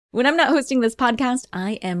When I'm not hosting this podcast,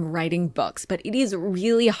 I am writing books, but it is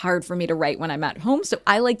really hard for me to write when I'm at home, so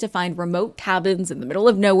I like to find remote cabins in the middle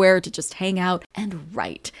of nowhere to just hang out and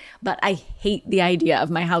write. But I hate the idea of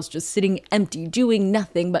my house just sitting empty, doing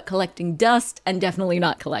nothing but collecting dust and definitely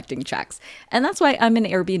not collecting checks. And that's why I'm an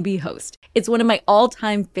Airbnb host. It's one of my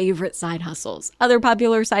all-time favorite side hustles. Other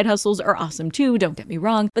popular side hustles are awesome too, don't get me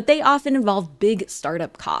wrong, but they often involve big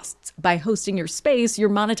startup costs. By hosting your space, you're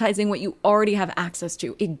monetizing what you already have access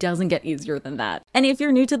to. It doesn't get easier than that. And if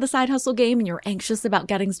you're new to the side hustle game and you're anxious about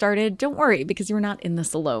getting started, don't worry, because you're not in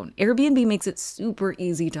this alone. Airbnb makes it super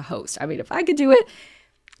easy to host. I mean, if I could do it,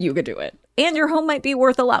 you could do it. And your home might be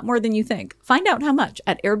worth a lot more than you think. Find out how much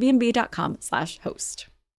at airbnb.com/host.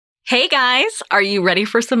 Hey guys, are you ready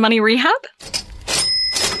for some money rehab?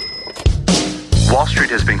 Wall Street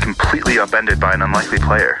has been completely upended by an unlikely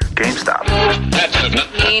player, GameStop.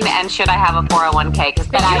 And should I have a 401k? Because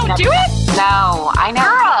you don't do it? No, I know.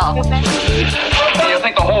 Girl! You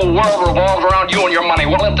think the whole world revolves around you and your money?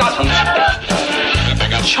 Well, it doesn't.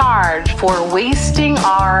 Charge for wasting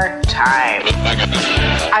our time.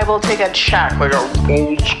 I will take a check. Like a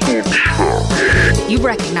old school check. You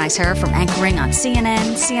recognize her from anchoring on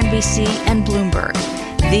CNN, CNBC, and Bloomberg.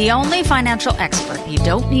 The only financial expert you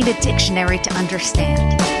don't need a dictionary to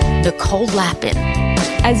understand, Nicole Lapin.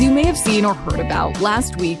 As you may have seen or heard about,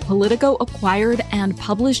 last week, Politico acquired and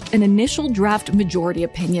published an initial draft majority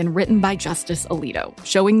opinion written by Justice Alito,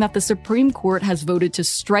 showing that the Supreme Court has voted to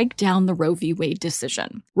strike down the Roe v. Wade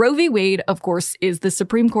decision. Roe v. Wade, of course, is the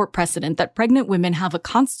Supreme Court precedent that pregnant women have a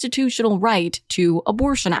constitutional right to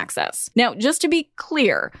abortion access. Now, just to be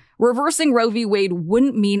clear, reversing Roe v. Wade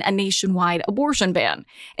wouldn't mean a nationwide abortion ban.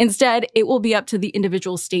 Instead, it will be up to the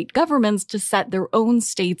individual state governments to set their own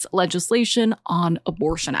state's legislation on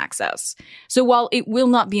abortion access. So while it will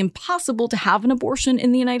not be impossible to have an abortion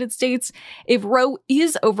in the United States, if Roe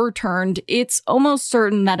is overturned, it's almost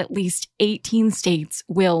certain that at least 18 states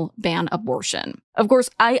will ban abortion. Of course,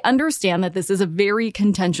 I understand that this is a very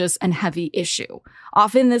contentious and heavy issue.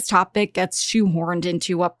 Often this topic gets shoehorned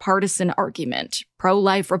into a partisan argument,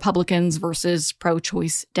 pro-life Republicans versus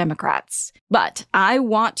pro-choice Democrats. But I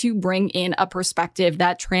want to bring in a perspective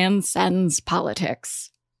that transcends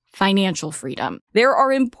politics. Financial freedom. There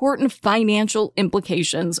are important financial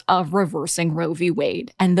implications of reversing Roe v.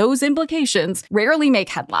 Wade, and those implications rarely make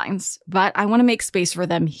headlines, but I want to make space for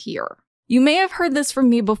them here. You may have heard this from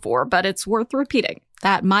me before, but it's worth repeating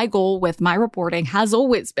that my goal with my reporting has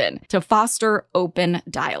always been to foster open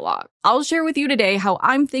dialogue. I'll share with you today how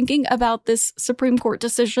I'm thinking about this Supreme Court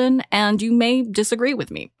decision, and you may disagree with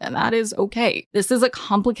me, and that is okay. This is a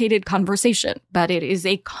complicated conversation, but it is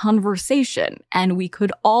a conversation, and we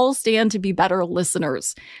could all stand to be better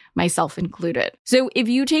listeners, myself included. So if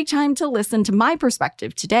you take time to listen to my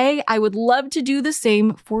perspective today, I would love to do the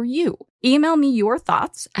same for you. Email me your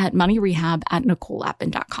thoughts at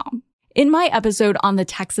moneyrehab@NicoleLapin.com. In my episode on the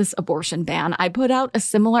Texas abortion ban, I put out a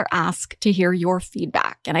similar ask to hear your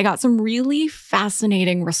feedback, and I got some really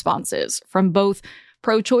fascinating responses from both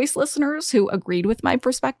pro-choice listeners who agreed with my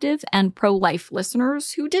perspective and pro-life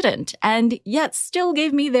listeners who didn't, and yet still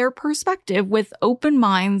gave me their perspective with open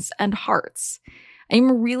minds and hearts.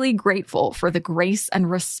 I'm really grateful for the grace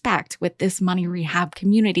and respect with this money rehab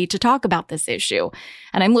community to talk about this issue,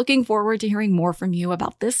 and I'm looking forward to hearing more from you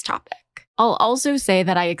about this topic. I'll also say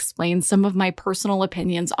that I explained some of my personal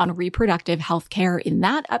opinions on reproductive health care in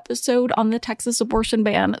that episode on the Texas abortion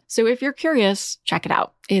ban, so if you're curious, check it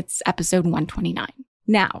out. It's episode 129.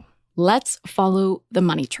 Now, let's follow the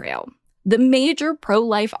money trail. The major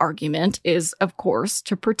pro-life argument is, of course,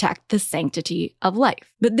 to protect the sanctity of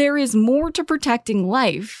life. But there is more to protecting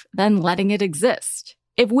life than letting it exist.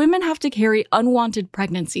 If women have to carry unwanted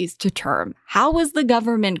pregnancies to term, how is the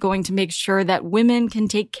government going to make sure that women can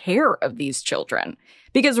take care of these children?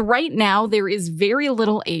 Because right now, there is very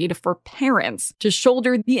little aid for parents to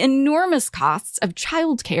shoulder the enormous costs of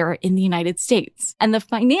childcare in the United States. And the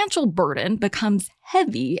financial burden becomes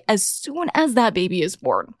heavy as soon as that baby is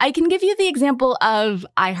born. I can give you the example of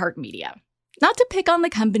iHeartMedia. Not to pick on the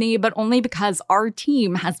company, but only because our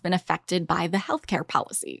team has been affected by the healthcare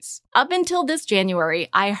policies. Up until this January,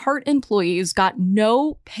 iHeart employees got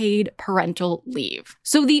no paid parental leave.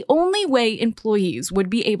 So the only way employees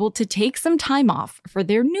would be able to take some time off for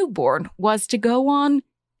their newborn was to go on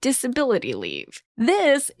disability leave.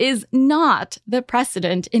 This is not the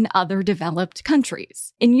precedent in other developed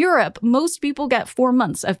countries. In Europe, most people get 4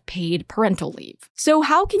 months of paid parental leave. So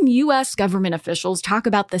how can U.S. government officials talk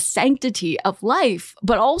about the sanctity of life,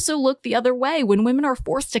 but also look the other way when women are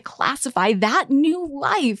forced to classify that new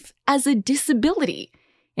life as a disability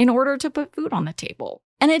in order to put food on the table?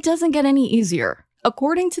 And it doesn't get any easier.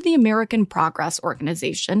 According to the American Progress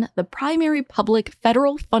Organization, the primary public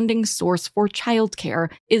federal funding source for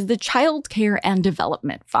childcare is the Child Care and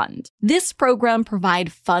Development Fund. This program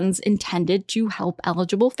provides funds intended to help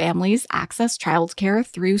eligible families access childcare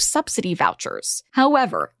through subsidy vouchers.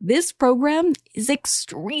 However, this program is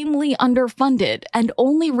extremely underfunded and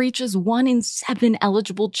only reaches 1 in 7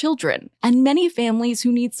 eligible children. And many families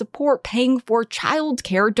who need support paying for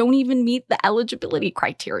childcare don't even meet the eligibility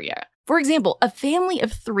criteria. For example, a family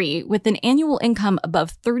of 3 with an annual income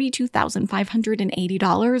above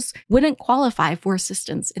 $32,580 wouldn't qualify for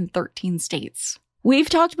assistance in 13 states. We've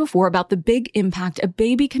talked before about the big impact a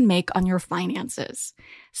baby can make on your finances.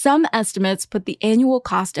 Some estimates put the annual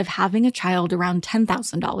cost of having a child around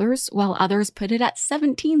 $10,000, while others put it at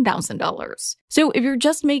 $17,000. So if you're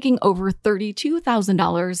just making over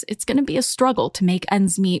 $32,000, it's going to be a struggle to make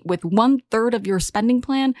ends meet with 1/3 of your spending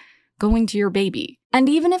plan going to your baby. And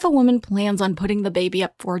even if a woman plans on putting the baby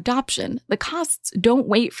up for adoption, the costs don't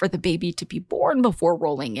wait for the baby to be born before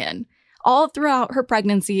rolling in. All throughout her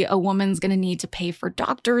pregnancy, a woman's going to need to pay for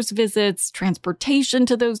doctor's visits, transportation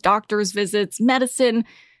to those doctor's visits, medicine,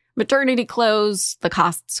 maternity clothes. The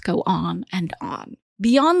costs go on and on.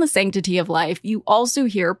 Beyond the sanctity of life, you also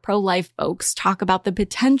hear pro-life folks talk about the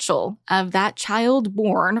potential of that child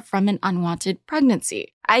born from an unwanted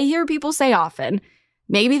pregnancy. I hear people say often,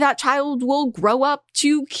 maybe that child will grow up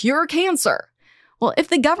to cure cancer. Well, if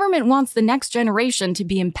the government wants the next generation to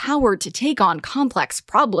be empowered to take on complex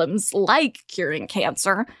problems like curing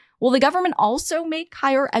cancer, will the government also make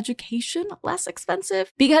higher education less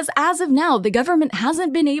expensive? Because as of now, the government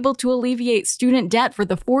hasn't been able to alleviate student debt for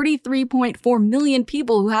the 43.4 million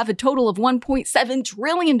people who have a total of $1.7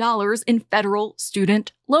 trillion in federal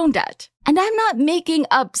student loan debt. And I'm not making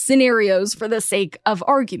up scenarios for the sake of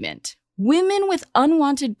argument. Women with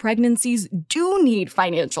unwanted pregnancies do need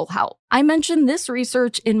financial help. I mentioned this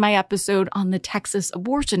research in my episode on the Texas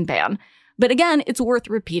abortion ban, but again, it's worth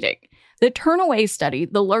repeating. The Turnaway study,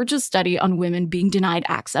 the largest study on women being denied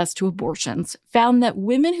access to abortions, found that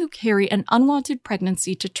women who carry an unwanted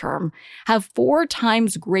pregnancy to term have 4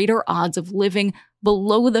 times greater odds of living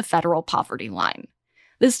below the federal poverty line.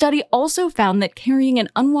 The study also found that carrying an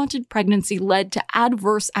unwanted pregnancy led to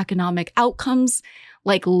adverse economic outcomes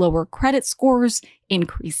like lower credit scores,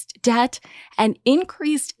 increased debt, and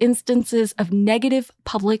increased instances of negative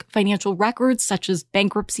public financial records such as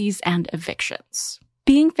bankruptcies and evictions.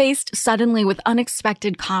 Being faced suddenly with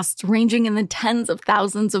unexpected costs ranging in the tens of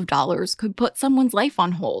thousands of dollars could put someone's life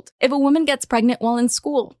on hold. If a woman gets pregnant while in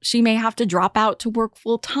school, she may have to drop out to work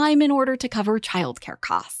full-time in order to cover childcare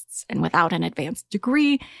costs. And without an advanced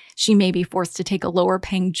degree, she may be forced to take a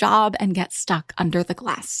lower-paying job and get stuck under the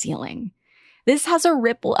glass ceiling. This has a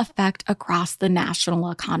ripple effect across the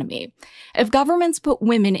national economy. If governments put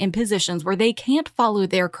women in positions where they can't follow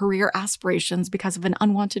their career aspirations because of an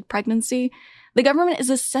unwanted pregnancy, the government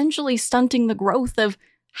is essentially stunting the growth of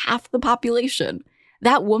half the population.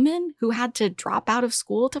 That woman who had to drop out of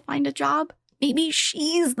school to find a job, maybe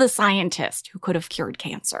she's the scientist who could have cured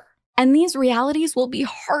cancer. And these realities will be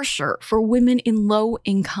harsher for women in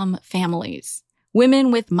low-income families.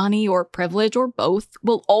 Women with money or privilege or both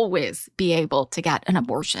will always be able to get an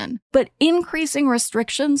abortion. But increasing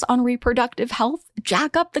restrictions on reproductive health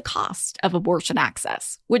jack up the cost of abortion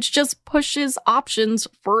access, which just pushes options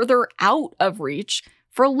further out of reach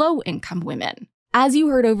for low-income women. As you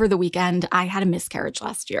heard over the weekend, I had a miscarriage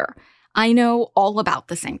last year. I know all about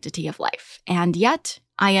the sanctity of life, and yet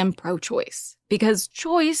I am pro-choice because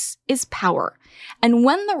choice is power. And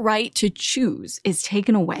when the right to choose is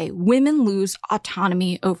taken away, women lose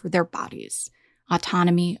autonomy over their bodies,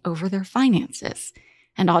 autonomy over their finances,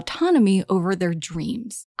 and autonomy over their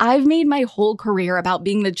dreams. I've made my whole career about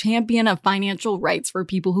being the champion of financial rights for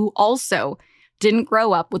people who also didn't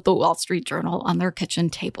grow up with the Wall Street Journal on their kitchen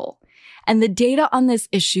table. And the data on this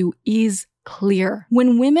issue is clear.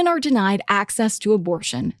 When women are denied access to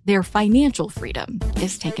abortion, their financial freedom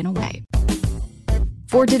is taken away.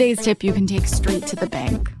 For today's tip, you can take straight to the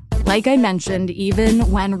bank. Like I mentioned,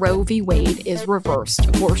 even when Roe v. Wade is reversed,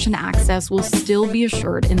 abortion access will still be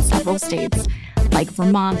assured in several states like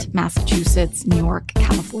Vermont, Massachusetts, New York,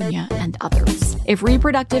 California, and others. If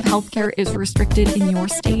reproductive health care is restricted in your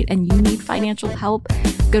state and you need financial help,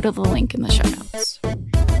 go to the link in the show notes.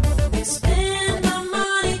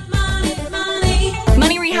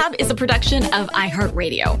 Money Rehab is a production of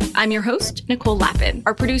iHeartRadio. I'm your host, Nicole Lappin.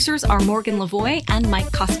 Our producers are Morgan Lavoie and Mike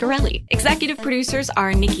Coscarelli. Executive producers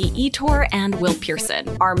are Nikki Etor and Will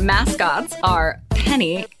Pearson. Our mascots are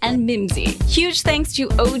Penny, and Mimsy. Huge thanks to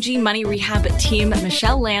OG Money Rehab team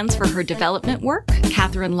Michelle Lands for her development work,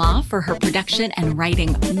 Catherine Law for her production and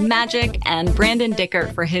writing magic, and Brandon Dicker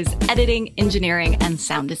for his editing, engineering, and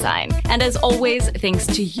sound design. And as always, thanks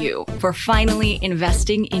to you for finally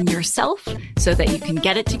investing in yourself so that you can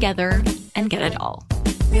get it together and get it all.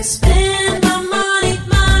 You spend my money.